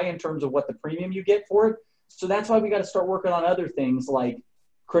buy in terms of what the premium you get for it. So that's why we got to start working on other things like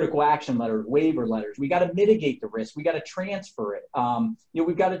critical action letters, waiver letters. We got to mitigate the risk. We got to transfer it.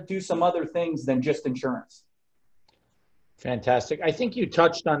 We've got to do some other things than just insurance. Fantastic. I think you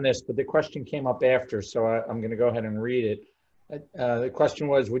touched on this, but the question came up after, so I'm going to go ahead and read it. The question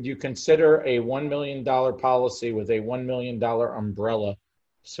was, would you consider a $1 million policy with a $1 million umbrella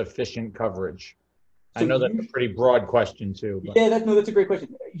sufficient coverage? So I know that's a pretty broad question too. But. Yeah, that's a great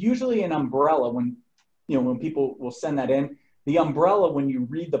question. Usually an umbrella, when people will send that in, the umbrella, when you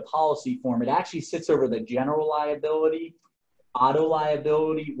read the policy form, it actually sits over the general liability, auto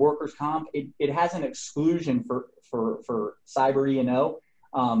liability, workers' comp. It has an exclusion for cyber E&O.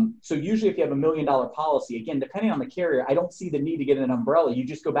 So usually if you have $1 million policy, again, depending on the carrier, I don't see the need to get an umbrella. You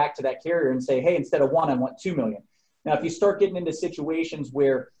just go back to that carrier and say, hey, instead of 1, I want 2 million. Now, if you start getting into situations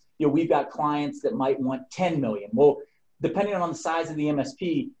where, we've got clients that might want 10 million. Well, depending on the size of the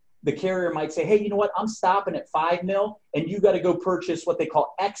MSP, the carrier might say, hey, you know what? I'm stopping at 5 mil and you got to go purchase what they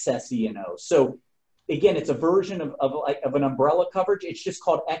call excess E&O. So again, it's a version of an umbrella coverage. It's just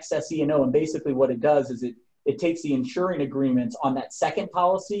called excess E&O. And basically what it does is it takes the insuring agreements on that second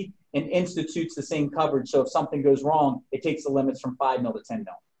policy and institutes the same coverage. So if something goes wrong, it takes the limits from 5 mil to 10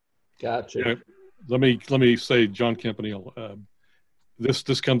 mil. Gotcha. Yeah, let me say, John Campanile,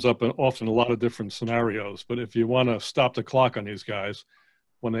 this comes up often in a lot of different scenarios, but if you want to stop the clock on these guys,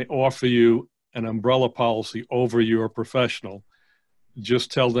 when they offer you an umbrella policy over your professional,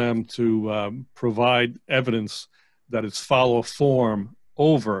 just tell them to provide evidence that it's follow form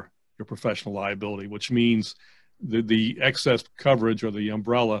over your professional liability, which means the excess coverage or the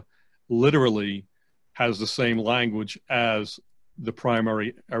umbrella literally has the same language as the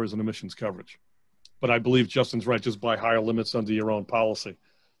primary errors and omissions coverage. But I believe Justin's right, just buy higher limits under your own policy,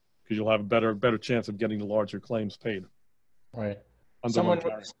 because you'll have a better chance of getting the larger claims paid. Right.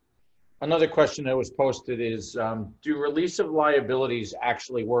 Another question that was posted is, do release of liabilities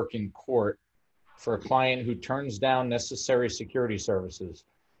actually work in court for a client who turns down necessary security services?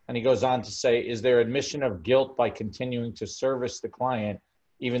 And he goes on to say, is there admission of guilt by continuing to service the client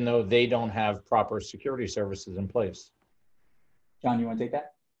even though they don't have proper security services in place? John, you want to take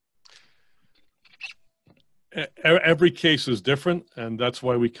that? Every case is different, and that's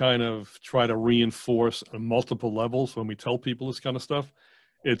why we kind of try to reinforce on multiple levels when we tell people this kind of stuff.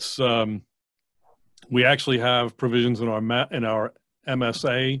 It's we actually have provisions in our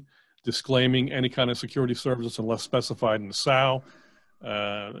MSA disclaiming any kind of security services unless specified in the SAL.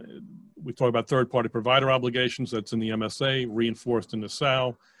 We talk about third-party provider obligations. That's in the MSA, reinforced in the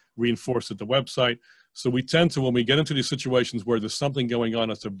SAL, reinforced at the website. So we tend to, when we get into these situations where there's something going on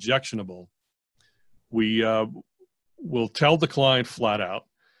that's objectionable, we will tell the client flat out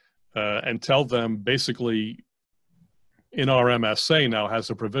and tell them basically in our MSA now has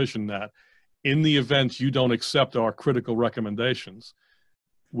a provision that in the event you don't accept our critical recommendations,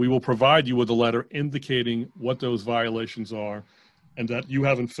 we will provide you with a letter indicating what those violations are and that you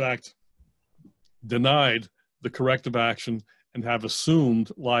have in fact denied the corrective action and have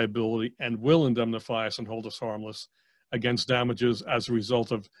assumed liability and will indemnify us and hold us harmless against damages as a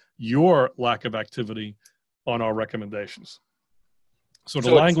result of your lack of activity on our recommendations. So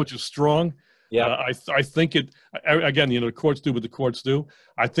the language is strong. Yeah, I think it, again, you know, the courts do what the courts do.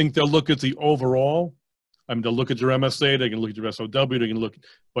 I think they'll look at the overall. I mean, they'll look at your MSA, they can look at your SOW, they can look,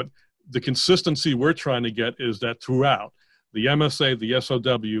 but the consistency we're trying to get is that throughout the MSA, the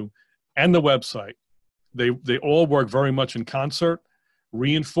SOW, and the website, they all work very much in concert,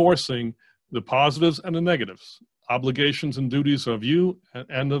 reinforcing the positives and the negatives, obligations and duties of you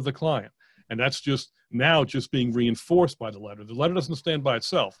and of the client. And that's just now just being reinforced by the letter. The letter doesn't stand by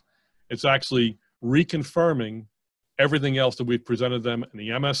itself. It's actually reconfirming everything else that we've presented them in the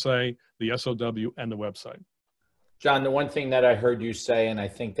MSA, the SOW, and the website. John, the one thing that I heard you say, and I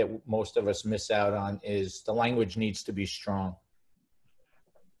think that most of us miss out on, is the language needs to be strong.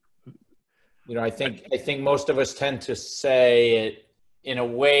 You know, I think most of us tend to say it in a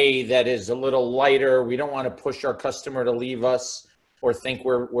way that is a little lighter. We don't want to push our customer to leave us or think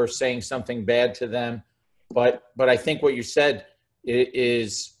we're saying something bad to them. But I think what you said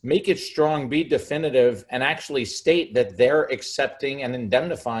is make it strong, be definitive, and actually state that they're accepting and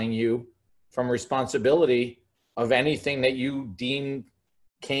indemnifying you from responsibility of anything that you deem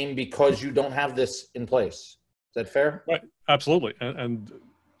came because you don't have this in place. Is that fair? Right, absolutely. And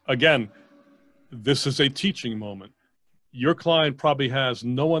again, this is a teaching moment. Your client probably has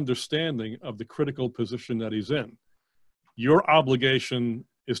no understanding of the critical position that he's in. Your obligation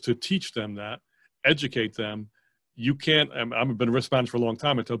is to teach them that, educate them. You can't, I've been a risk manager for a long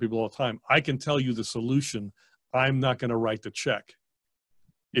time. I tell people all the time, I can tell you the solution. I'm not going to write the check.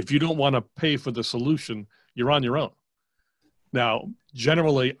 If you don't want to pay for the solution, you're on your own. Now,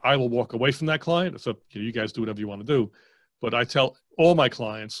 generally, I will walk away from that client. So you guys do whatever you want to do. But I tell all my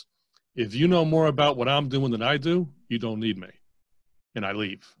clients, if you know more about what I'm doing than I do, you don't need me. And I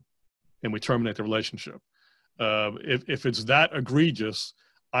leave. And we terminate the relationship. If it's that egregious,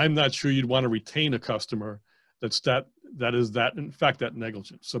 I'm not sure you'd want to retain a customer that is in fact that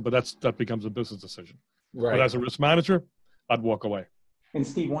negligent. So, but that becomes a business decision. Right. But as a risk manager, I'd walk away. And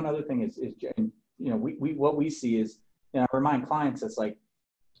Steve, one other thing is you know, what we see is, you know, I remind clients, it's like,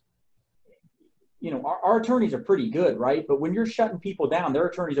 you know, our attorneys are pretty good, right? But when you're shutting people down, their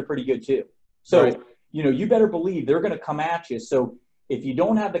attorneys are pretty good too. So, right. You know, you better believe they're going to come at you. So if you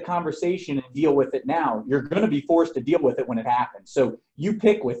don't have the conversation and deal with it now, you're going to be forced to deal with it when it happens. So you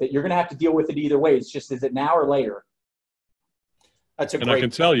pick with it. You're going to have to deal with it either way. It's just, is it now or later? That's a and great. I can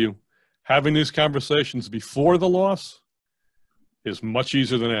tell you, having these conversations before the loss is much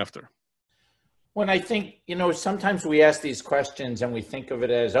easier than after. When I think, you know, sometimes we ask these questions and we think of it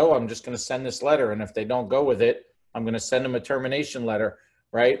as, oh, I'm just going to send this letter. And if they don't go with it, I'm going to send them a termination letter,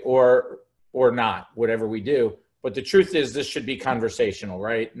 right? Or not, whatever we do. But the truth is this should be conversational,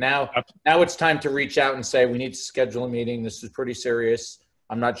 right? Now it's time to reach out and say, we need to schedule a meeting. This is pretty serious.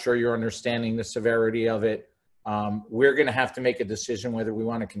 I'm not sure you're understanding the severity of it. We're going to have to make a decision whether we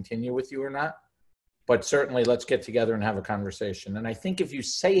want to continue with you or not. But certainly let's get together and have a conversation. And I think if you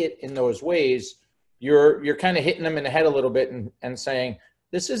say it in those ways, you're kind of hitting them in the head a little bit and saying,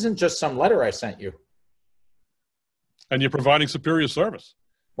 this isn't just some letter I sent you. And you're providing superior service.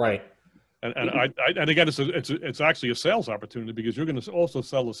 Right. And again, it's actually a sales opportunity because you're going to also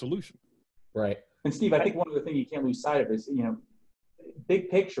sell a solution. Right. And Steve, I think one of the things you can't lose sight of is, big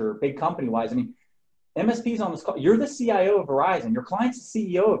picture, big company wise. I mean, MSPs on this call, you're the CIO of Verizon. Your client's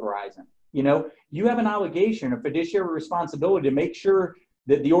the CEO of Verizon. You have an obligation, a fiduciary responsibility to make sure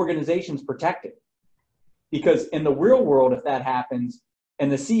that the organization's protected. Because in the real world, if that happens and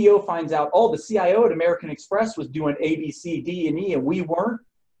the CEO finds out, oh, the CIO at American Express was doing A, B, C, D, and E, and we weren't,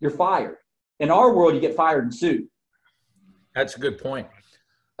 you're fired. In our world, you get fired and sued. That's a good point.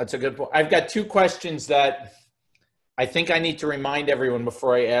 That's a good point. I've got two questions that I think I need to remind everyone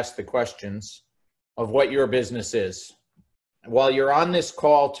before I ask the questions of what your business is. While you're on this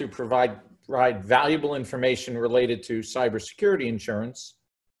call to provide valuable information related to cybersecurity insurance,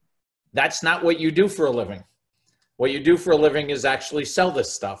 that's not what you do for a living. What you do for a living is actually sell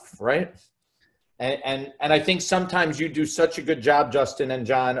this stuff, right? And I think sometimes you do such a good job, Justin and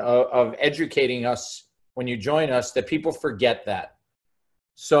John, of educating us when you join us that people forget that.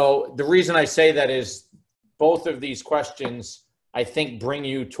 So the reason I say that is both of these questions, I think, bring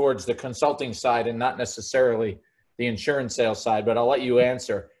you towards the consulting side and not necessarily the insurance sales side, but I'll let you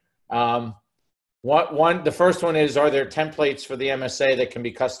answer. The first one is, are there templates for the MSA that can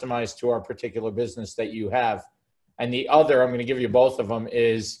be customized to our particular business that you have? And the other, I'm going to give you both of them,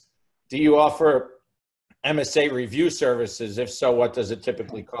 is do you offer MSA review services? If so, what does it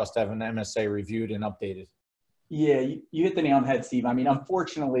typically cost to have an MSA reviewed and updated? Yeah, you hit the nail on the head, Steve. I mean,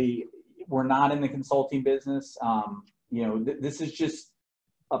 unfortunately, we're not in the consulting business. This is just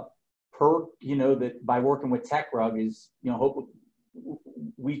a perk, that by working with Techrug is, hope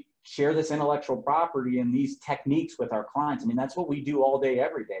we share this intellectual property and these techniques with our clients. I mean, that's what we do all day,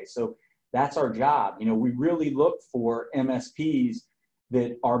 every day. So that's our job. We really look for MSPs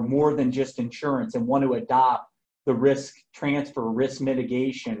that are more than just insurance and want to adopt the risk transfer, risk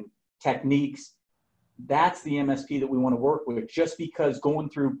mitigation techniques. That's the MSP that we want to work with. Just because going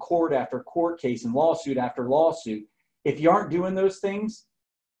through court after court case and lawsuit after lawsuit, if you aren't doing those things,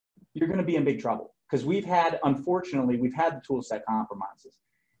 you're going to be in big trouble. Because unfortunately, we've had the tool set compromises.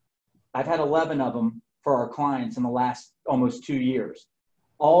 I've had 11 of them for our clients in the last almost 2 years.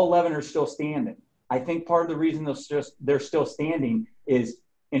 All 11 are still standing. I think part of the reason they're still standing is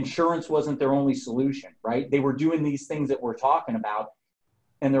insurance wasn't their only solution, right? They were doing these things that we're talking about,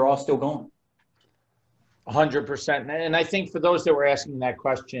 and they're all still going. 100%. And I think for those that were asking that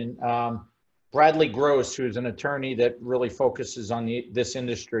question, Bradley Gross, who's an attorney that really focuses on this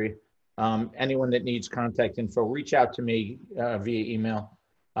industry, anyone that needs contact info, reach out to me via email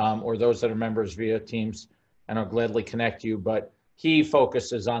or those that are members via Teams, and I'll gladly connect you. But he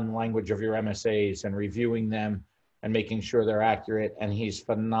focuses on the language of your MSAs and reviewing them and making sure they're accurate, and he's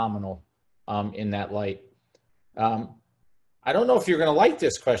phenomenal in that light. I don't know if you're going to like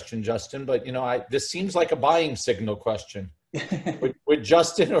this question, Justin, but this seems like a buying signal question. Would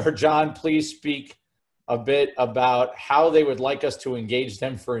Justin or John please speak a bit about how they would like us to engage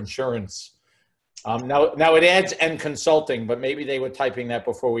them for insurance? Now it adds and consulting, but maybe they were typing that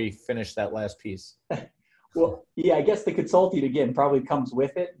before we finish that last piece. Well, yeah, I guess the consulting, again, probably comes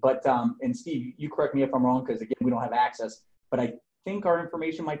with it. But, and Steve, you correct me if I'm wrong, because, again, we don't have access. But I think our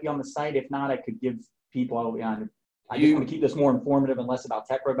information might be on the site. If not, I could give people, I just want to keep this more informative and less about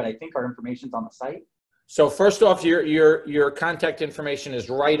Techrug, but I think our information's on the site. So first off, your contact information is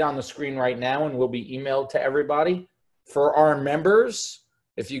right on the screen right now and will be emailed to everybody. For our members,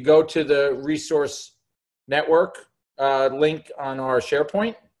 if you go to the resource network link on our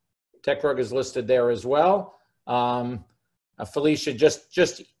SharePoint, Techrug is listed there as well. Felicia,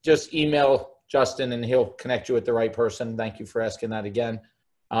 just email Justin and he'll connect you with the right person. Thank you for asking that again.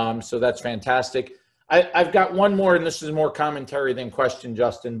 So that's fantastic. I've got one more, and this is more commentary than question,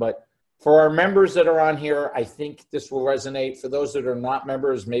 Justin, but for our members that are on here, I think this will resonate. For those that are not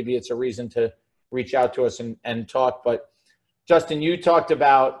members, maybe it's a reason to reach out to us and talk. But Justin, you talked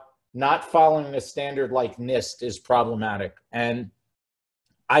about not following a standard like NIST is problematic. And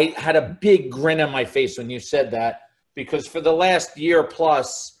I had a big grin on my face when you said that, because for the last year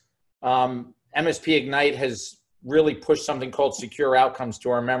plus, MSP-Ignite has really pushed something called secure outcomes to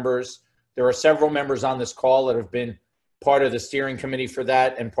our members. There are several members on this call that have been part of the steering committee for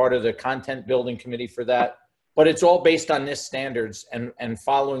that and part of the content building committee for that. But it's all based on NIST standards and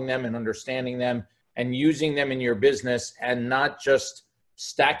following them and understanding them and using them in your business, and not just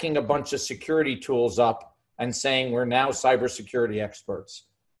stacking a bunch of security tools up and saying we're now cybersecurity experts.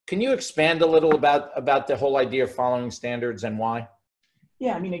 Can you expand a little about the whole idea of following standards and why?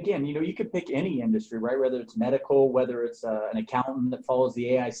 Yeah, I mean, again, you could pick any industry, right? Whether it's medical, whether it's an accountant that follows the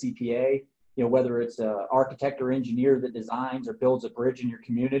AICPA, whether it's an architect or engineer that designs or builds a bridge in your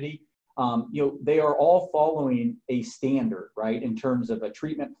community. They are all following a standard, right, in terms of a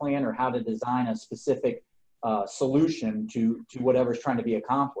treatment plan or how to design a specific solution to whatever's trying to be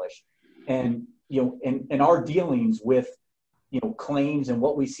accomplished. And in our dealings with claims and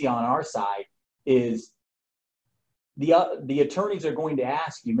what we see on our side is the attorneys are going to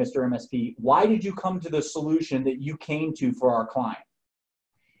ask you, Mr. MSP, why did you come to the solution that you came to for our client?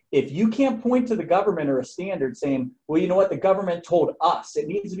 If you can't point to the government or a standard saying, well, you know what, the government told us, it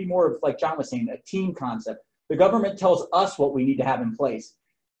needs to be more of, like John was saying, a team concept. The government tells us what we need to have in place.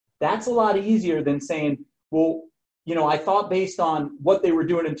 That's a lot easier than saying, well, I thought based on what they were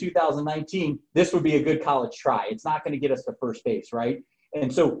doing in 2019, this would be a good college try. It's not going to get us to first base, right?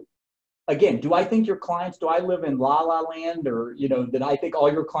 And so, again, do I think your clients, do I live in la la land, or, that I think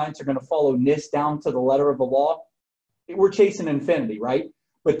all your clients are going to follow NIST down to the letter of the law? We're chasing infinity, right?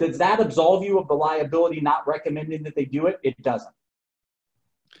 But does that absolve you of the liability not recommending that they do it? It doesn't.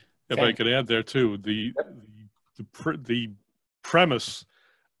 If I could add there too, the premise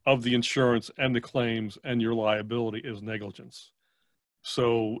of the insurance and the claims and your liability is negligence.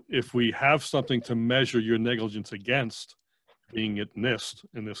 So if we have something to measure your negligence against, being it NIST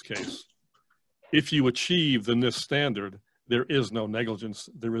in this case, if you achieve the NIST standard, there is no negligence,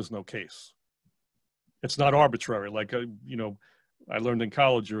 there is no case. It's not arbitrary. Like, I learned in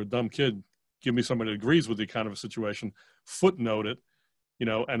college, you're a dumb kid, give me somebody that agrees with you kind of a situation, footnote it,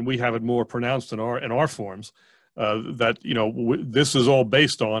 and we have it more pronounced in our forms, that, this is all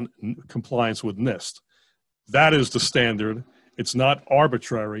based on compliance with NIST. That is the standard. It's not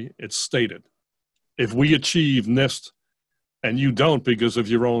arbitrary, it's stated. If we achieve NIST and you don't because of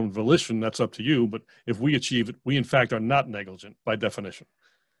your own volition, that's up to you. But if we achieve it, we in fact are not negligent by definition.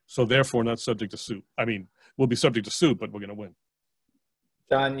 So therefore not subject to suit. I mean, we'll be subject to suit, but we're going to win.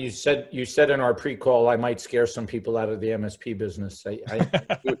 John, you said in our pre-call I might scare some people out of the MSP business.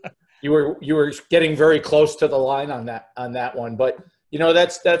 You were getting very close to the line on that one, but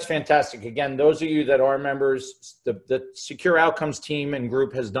that's fantastic. Again, those of you that are members, the Secure Outcomes team and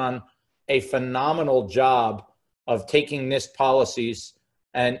group has done a phenomenal job of taking NIST policies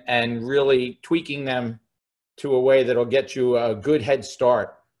and really tweaking them to a way that'll get you a good head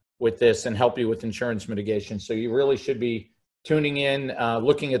start with this and help you with insurance mitigation. So you really should be tuning in,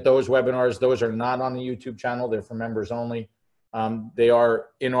 looking at those webinars. Those are not on the YouTube channel. They're for members only. They are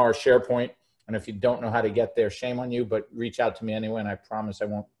in our SharePoint. And if you don't know how to get there, shame on you, but reach out to me anyway, and I promise I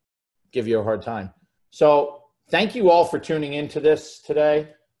won't give you a hard time. So thank you all for tuning into this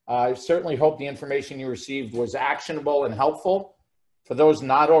today. I certainly hope the information you received was actionable and helpful. For those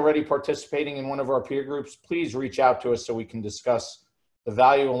not already participating in one of our peer groups, please reach out to us so we can discuss the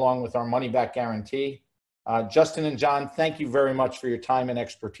value along with our money back guarantee. Justin and John, thank you very much for your time and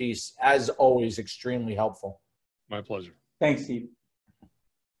expertise. As always, extremely helpful. My pleasure. Thanks, Steve.